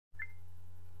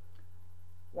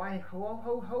Why, ho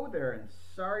ho ho there, and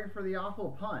sorry for the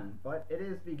awful pun, but it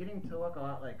is beginning to look a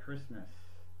lot like Christmas.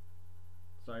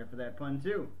 Sorry for that pun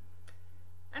too.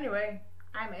 Anyway,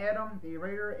 I'm Adam, the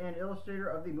writer and illustrator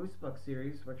of the Moose Book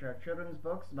series, which are children's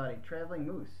books about a traveling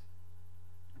moose.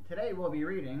 Today we'll be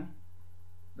reading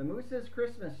The Moose's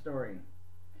Christmas Story.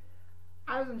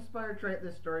 I was inspired to write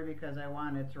this story because I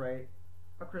wanted to write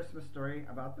a Christmas story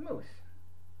about the moose.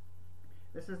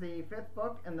 This is the 5th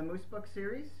book in the Moose Book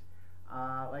series.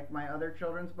 Like my other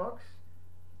children's books,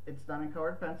 it's done in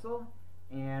colored pencil,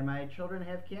 and my children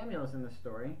have cameos in the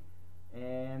story,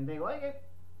 and they like it.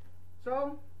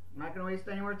 So, I'm not going to waste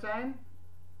any more time.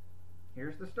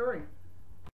 Here's the story.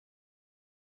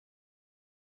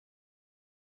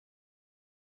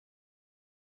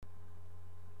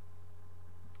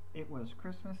 It was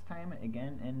Christmas time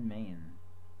again in Maine.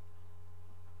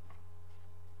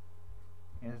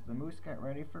 As the moose got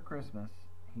ready for Christmas,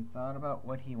 he thought about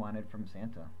what he wanted from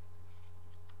Santa.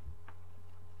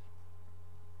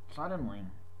 Suddenly,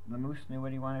 the moose knew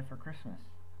what he wanted for Christmas.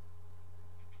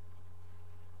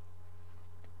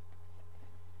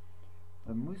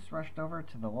 The moose rushed over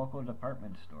to the local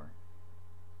department store.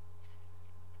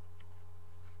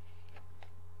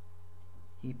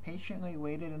 He patiently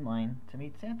waited in line to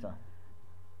meet Santa.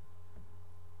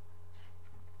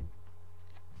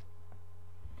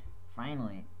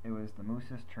 Finally, it was the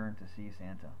moose's turn to see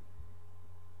Santa.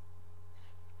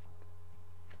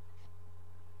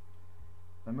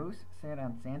 The moose sat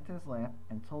on Santa's lap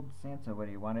and told Santa what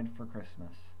he wanted for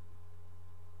Christmas.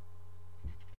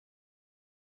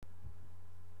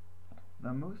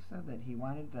 The moose said that he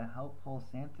wanted to help pull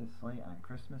Santa's sleigh on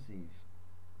Christmas Eve.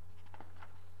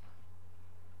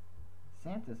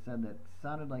 Santa said that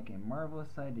sounded like a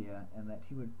marvelous idea and that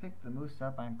he would pick the moose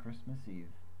up on Christmas Eve.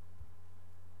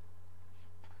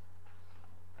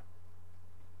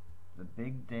 The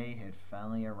big day had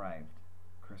finally arrived,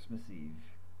 Christmas Eve.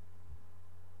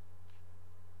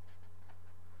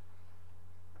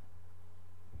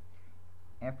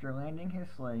 After landing his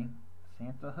sleigh,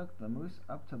 Santa hooked the moose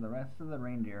up to the rest of the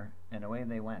reindeer, and away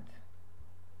they went.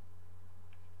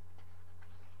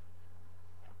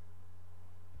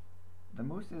 The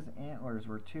moose's antlers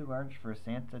were too large for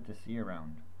Santa to see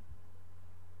around.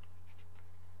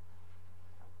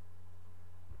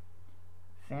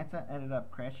 Santa ended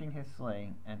up crashing his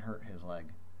sleigh and hurt his leg.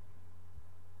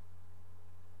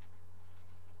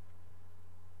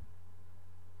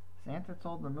 Santa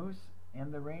told the moose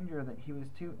and the reindeer that he was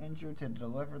too injured to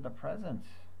deliver the presents.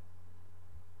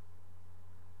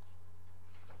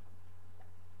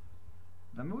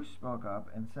 The moose spoke up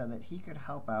and said that he could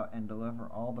help out and deliver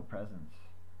all the presents.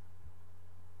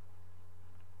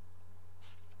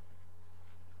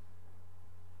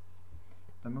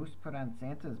 The moose put on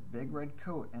Santa's big red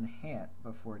coat and hat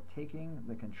before taking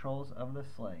the controls of the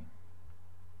sleigh.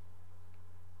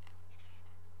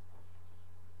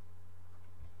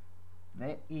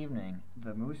 That evening,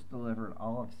 the moose delivered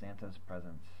all of Santa's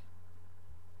presents.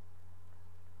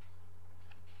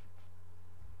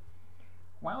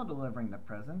 While delivering the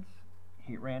presents,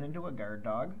 he ran into a guard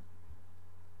dog,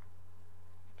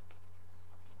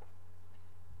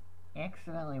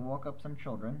 accidentally woke up some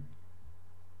children,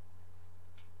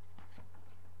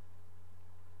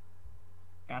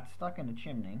 got stuck in a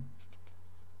chimney,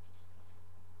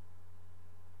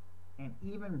 and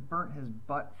even burnt his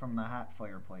butt from the hot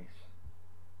fireplace.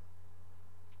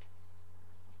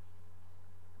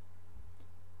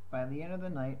 By the end of the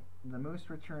night, the moose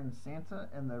returned Santa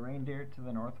and the reindeer to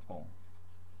the North Pole.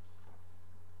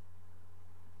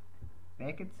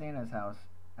 Back at Santa's house,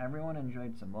 everyone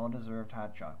enjoyed some well-deserved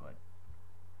hot chocolate.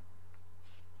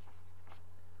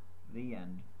 The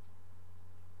end.